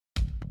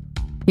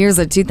Here's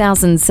a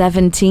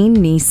 2017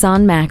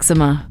 Nissan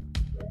Maxima.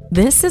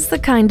 This is the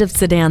kind of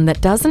sedan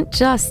that doesn't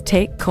just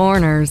take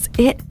corners,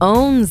 it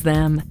owns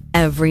them.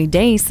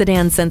 Everyday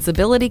sedan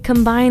sensibility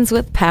combines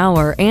with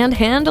power and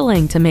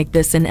handling to make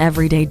this an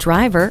everyday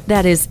driver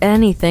that is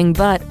anything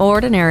but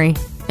ordinary.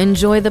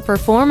 Enjoy the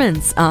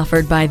performance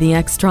offered by the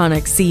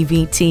Xtronic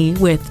CVT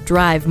with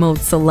Drive Mode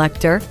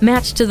Selector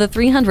matched to the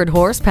 300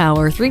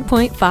 horsepower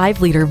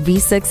 3.5-liter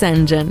V6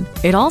 engine.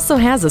 It also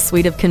has a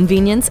suite of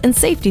convenience and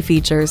safety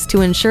features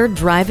to ensure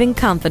driving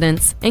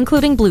confidence,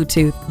 including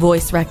Bluetooth,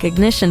 voice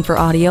recognition for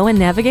audio and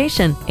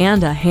navigation,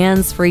 and a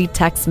hands-free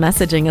text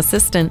messaging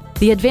assistant.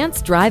 The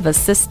Advanced Drive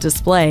Assist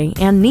display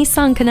and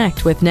Nissan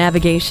Connect with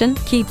navigation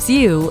keeps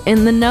you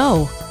in the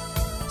know.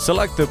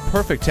 Select the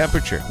perfect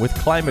temperature with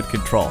climate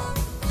control.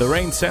 The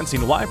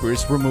rain-sensing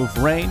wipers remove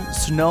rain,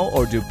 snow,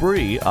 or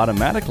debris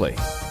automatically.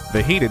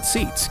 The heated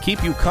seats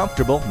keep you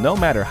comfortable no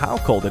matter how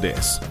cold it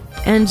is.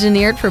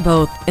 Engineered for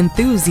both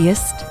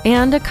enthusiast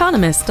and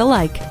economist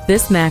alike,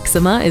 this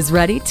Maxima is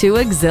ready to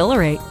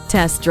exhilarate.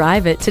 Test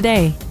drive it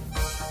today.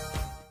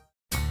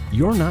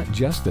 You're not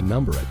just a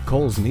number at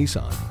Cowles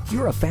Nissan.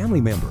 You're a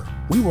family member.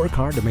 We work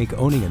hard to make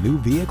owning a new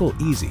vehicle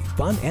easy,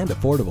 fun, and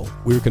affordable.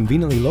 We're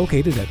conveniently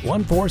located at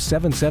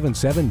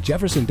 14777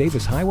 Jefferson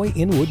Davis Highway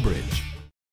in Woodbridge.